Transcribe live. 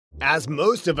As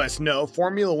most of us know,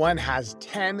 Formula One has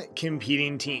 10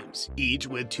 competing teams, each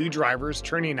with 2 drivers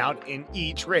turning out in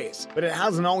each race. But it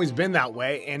hasn't always been that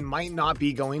way and might not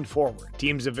be going forward.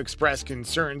 Teams have expressed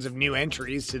concerns of new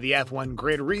entries to the F1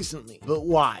 grid recently. But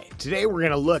why? Today we're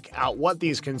going to look at what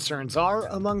these concerns are,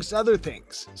 amongst other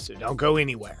things. So don't go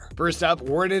anywhere. First up,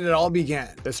 where did it all begin?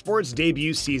 The sport's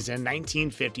debut season,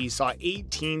 1950, saw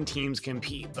 18 teams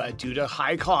compete, but due to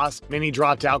high costs, many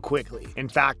dropped out quickly. In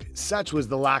fact, such was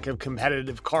the lack of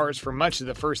competitive cars for much of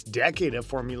the first decade of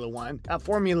Formula One that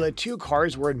Formula 2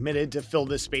 cars were admitted to fill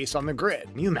the space on the grid.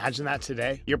 Can you imagine that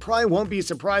today? You probably won't be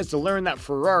surprised to learn that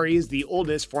Ferrari is the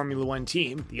oldest Formula One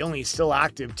team, the only still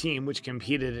active team which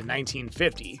competed in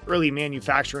 1950. Early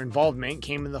manufacturer involvement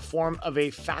came in the form of a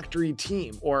factory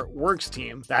team, or works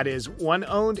team, that is, one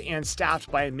owned and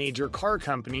staffed by a major car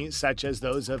company such as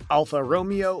those of Alfa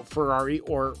Romeo, Ferrari,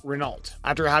 or Renault.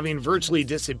 After having virtually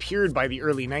disappeared by the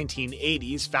early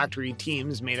 1980s, factory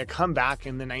teams made a comeback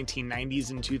in the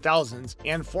 1990s and 2000s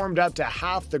and formed up to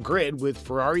half the grid, with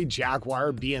Ferrari,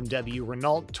 Jaguar, BMW,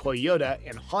 Renault, Toyota,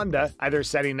 and Honda either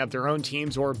setting up their own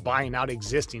teams or buying out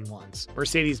existing ones.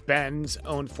 Mercedes-Benz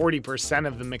owned 40%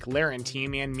 of the McLaren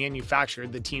team and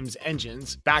manufactured the team's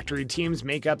engines. Factory teams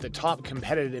make up the top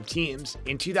competitive teams.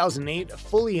 In 2008,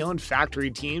 fully owned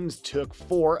factory teams took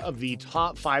 4 of the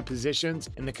top 5 positions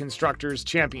in the Constructors'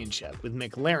 Championship, with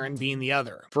McLaren being the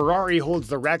other. Ferrari holds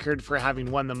the record for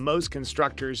having won the most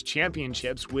Constructors'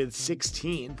 Championships with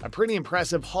 16, a pretty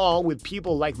impressive haul, with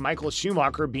people like Michael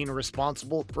Schumacher being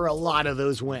responsible for a lot of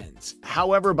those wins.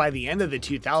 However, by the end of the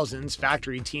 2000s,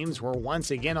 factory teams were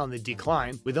once again on the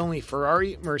decline, with only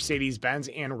Ferrari, Mercedes-Benz,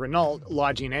 and Renault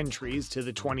lodging entries to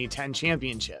the 2010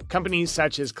 championship. Companies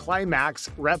such as Climax,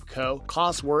 Repco,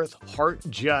 Cosworth, Hart,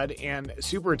 Judd, and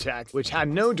Supertech, which had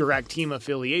no direct team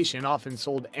affiliation, often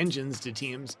sold engines to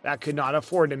teams that could not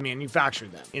afford to manufacture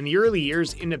them. In the early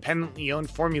years, independently owned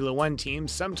Formula One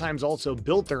teams sometimes also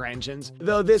built their engines,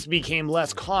 though this became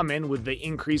less common with the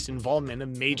increased involvement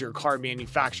of major car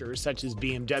manufacturers such as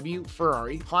BMW,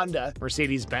 Ferrari, Honda,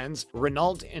 Mercedes-Benz,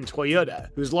 Renault, and Toyota,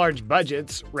 whose large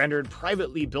budgets rendered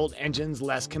privately built engines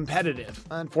less competitive,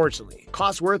 unfortunately.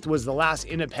 Cosworth was the last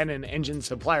independent engine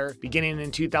supplier. Beginning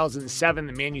in 2007,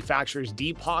 the manufacturer's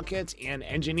deep pockets and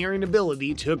engineering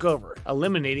ability took over,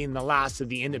 eliminating the last of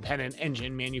the independent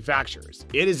engine manufacturers.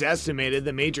 It is estimated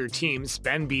the major teams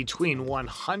spend between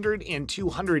 100 and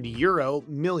 200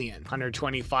 million,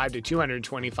 $125 to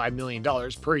 $225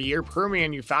 million per year per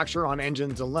manufacturer on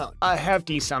engines alone. A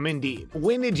hefty sum indeed.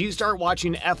 When did you start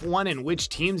watching F1 and which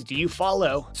teams do you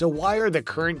follow? So why are the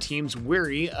current teams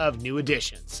weary of new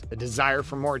additions? The desire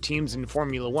for more teams in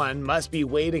Formula One must be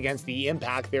weighed against the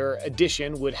impact their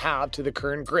addition would have to the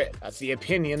current grid. That's the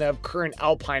opinion of current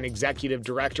Alpine Executive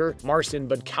Director Marcin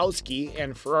Budkowski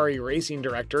and Ferrari Racing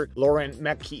Director Laurent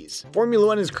Mekies. Formula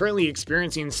One is currently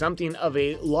experiencing something of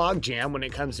a logjam when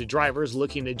it comes to drivers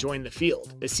looking to join the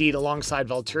field. The seat alongside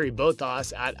Valtteri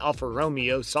Bottas at Alfa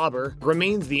Romeo Sauber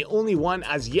remains the only one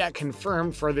as yet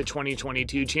confirmed for the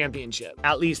 2022 championship.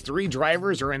 At least 3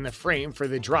 drivers are in the frame for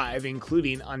the drive,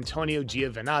 including Antonio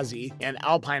Giovinazzi and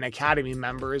Alpine Academy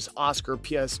members Oscar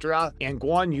Piastri and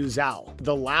Guanyu Zhou.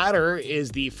 The latter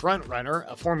is the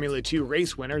frontrunner. A Formula 2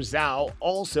 race winner, Zhou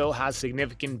also has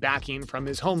significant backing from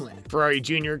his homeland. Ferrari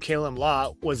Jr. Calum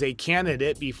Law was a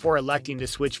candidate before electing to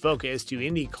switch focus to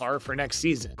IndyCar for next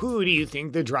season. Who do you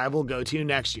think the drive will go to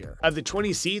next year? Of the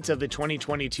 20 seats of the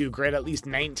 2022 grid, at least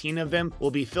 19 of them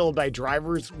will be filled by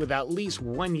drivers with at least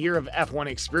 1 year of F1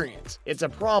 experience. It's a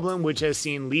problem which has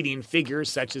seen leading figures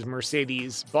such as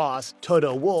Mercedes' boss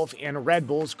Toto Wolff and Red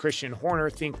Bull's Christian Horner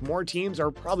think more teams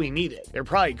are probably needed. They're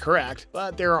probably correct,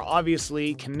 but there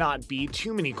obviously cannot be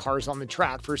too many cars on the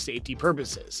track for safety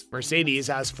purposes. Mercedes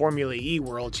has Formula E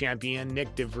world champion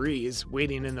Nick de Vries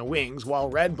waiting in the wings, while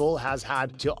Red Bull has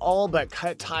had to all but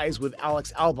cut ties with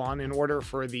Alex Albon in order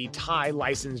for the Thai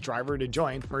licensed driver to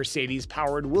join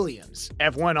Mercedes-powered Williams.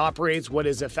 F1 operates what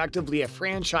is effectively a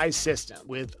franchise system,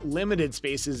 with limited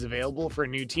spaces available for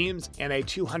new teams and a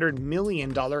 $200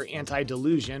 million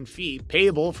anti-dilution fee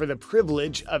payable for the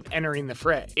privilege of entering the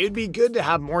fray. It would be good to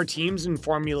have more teams in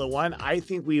Formula One. I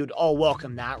think we would all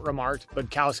welcome that, remarked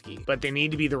Budkowski. But they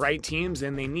need to be the right teams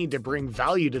and they need to bring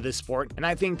value to the sport, and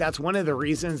I think that's one of the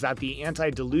reasons that the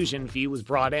anti-dilution fee was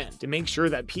brought in, to make sure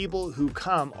that people who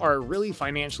come are really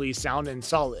financially sound and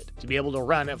solid, to be able to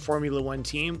run a Formula One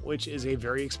team, which is a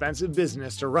very expensive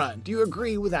business to run. Do you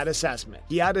agree with that assessment?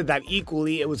 He added that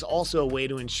equally, it was also a way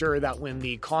to ensure that when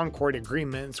the Concord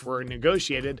agreements were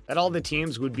negotiated, that all the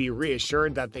teams would be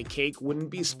reassured that the cake wouldn't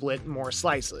be split in more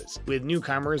slices, with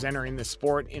newcomers entering the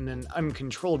sport in an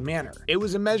uncontrolled manner. It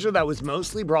was a measure that was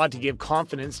mostly brought to give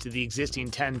confidence to the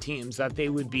existing 10 teams that they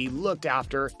would be looked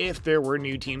after if there were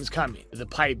new teams coming. With the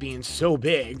pipe being so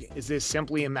big, is this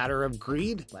simply a matter of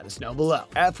greed? Let us know below.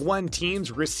 F1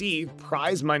 teams receive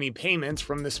prize money payments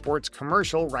from the sport's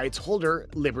commercial rights holder,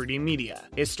 Liberty Media.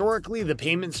 Historically, the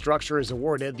payment structure is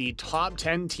awarded the top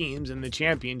 10 teams in the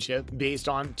championship based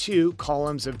on 2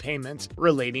 columns of payments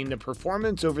relating to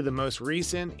performance over the most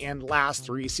recent and last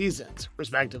 3 seasons,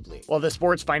 respectively. While the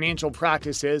sport's financial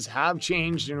practices have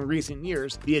changed in recent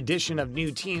years, the addition of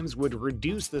new teams would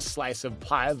reduce the slice of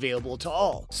pie available to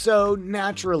all. So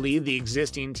naturally, the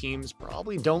existing teams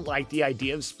probably don't like the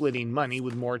idea of splitting money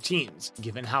with more teams,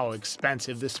 given how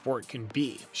expensive the sport can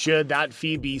be. Should that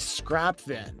fee be scrapped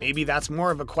then? Maybe that's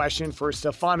more of a question for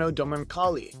Stefano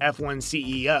Domenicali, F1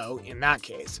 CEO, in that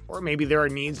case. Or maybe there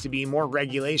needs to be more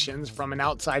regulations from an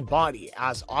outside body,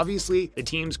 as obviously the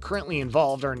teams currently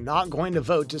involved are not going to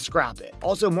vote to scrap it.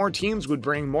 Also, more teams would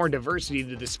bring more diversity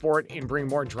to the sport and bring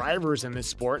more drivers in the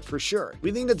sport for sure.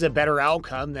 We think it's a better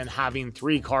outcome than having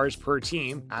 3 cars per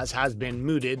team, as has been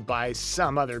mooted by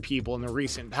some other people in the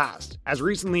recent past. As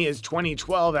recently as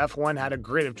 2012, F1 had a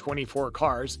grid of 24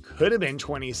 cars, could have been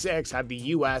 26 had the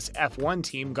US F1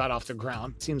 team got off the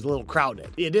ground. Seems a little crowded.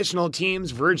 The additional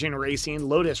teams, Virgin Racing,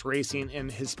 Lotus Racing,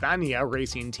 and Hispania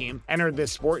Racing Team, entered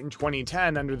this sport in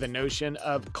 2010 under the notion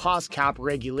of cost cap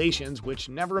regulations, which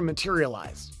never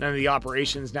materialized. None of the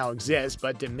operations now exist,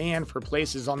 but demand for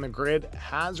places on the grid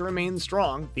has remained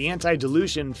strong. The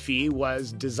anti-dilution fee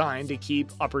was designed to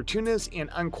keep opportunists and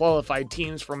unqualified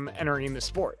teams from entering the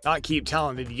sport, not keep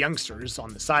talented youngsters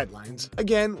on the sidelines.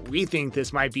 Again, we think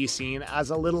this might be seen as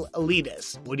a little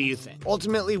elitist. What do you think?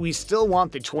 Ultimately, we still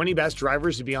want the 20 best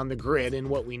drivers to be on the grid, and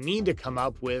what we need to come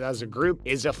up with as a group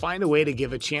is to find a way to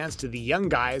give a chance to the young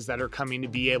guys that are coming to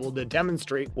be able to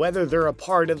demonstrate whether they're a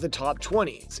part of the top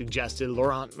 20, suggested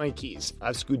Laurent Mekies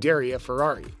of Scuderia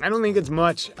Ferrari. I don't think it's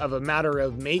much of a matter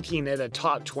of making it a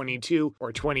top 22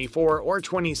 or 24 or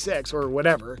 26 or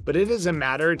whatever, but it is a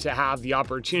matter to have the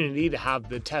opportunity to have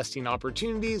the testing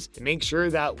opportunities to make sure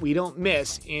that we don't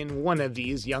miss in one of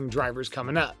these young drivers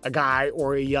coming up, a guy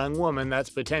or a young woman that's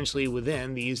potentially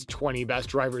within these 20 best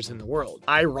drivers in the world.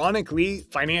 Ironically,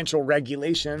 financial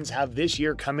regulations have this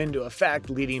year come into effect,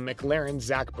 leading McLaren's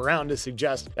Zach Brown to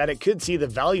suggest that it could see the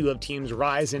value of teams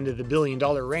rise into the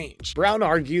billion-dollar range. Brown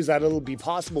argues that it'll be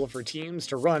possible for teams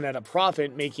to run at a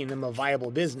profit, making them a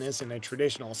viable business in a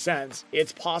traditional sense.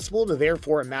 It's possible to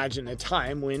therefore imagine a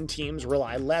time when teams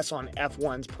rely less on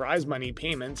F1's prize money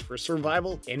payments for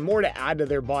survival and more to add to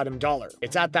their bottom dollar.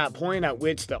 It's at that point at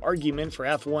which the argument for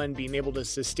F1 being able to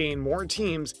sustain more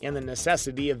teams and the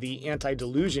necessity of the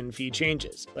anti-dilution fee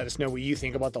changes. Let us know what you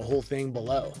think about the whole thing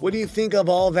below. What do you think of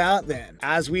all that then?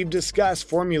 As we've discussed,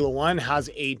 Formula One has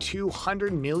a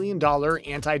 $200 million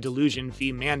anti-dilution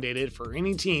fee mandated for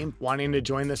any team wanting to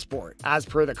join the sport. As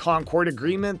per the Concord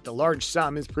Agreement, the large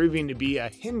sum is proving to be a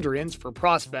hindrance for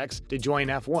prospects to join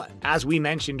F1. As we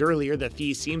mentioned earlier, the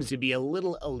fee seems to be a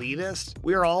little elitist.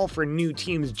 We're all for new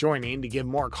teams joining to give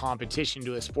more competition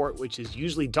to a sport which is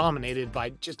usually dominated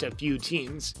by just a few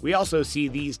teams. We also see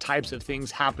these types of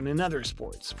things happen in other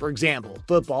sports. For example,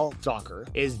 football, soccer,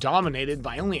 is dominated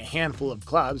by only a handful of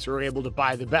clubs who are able to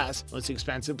buy the best, most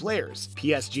expensive players.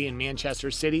 PSG and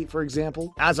Manchester City, for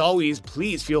example. As always,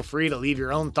 please feel free to leave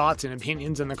your own thoughts and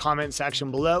opinions in the comment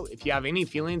section below if you have any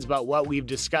feelings about what we've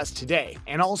discussed today.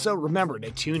 And also remember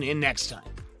to tune in next time.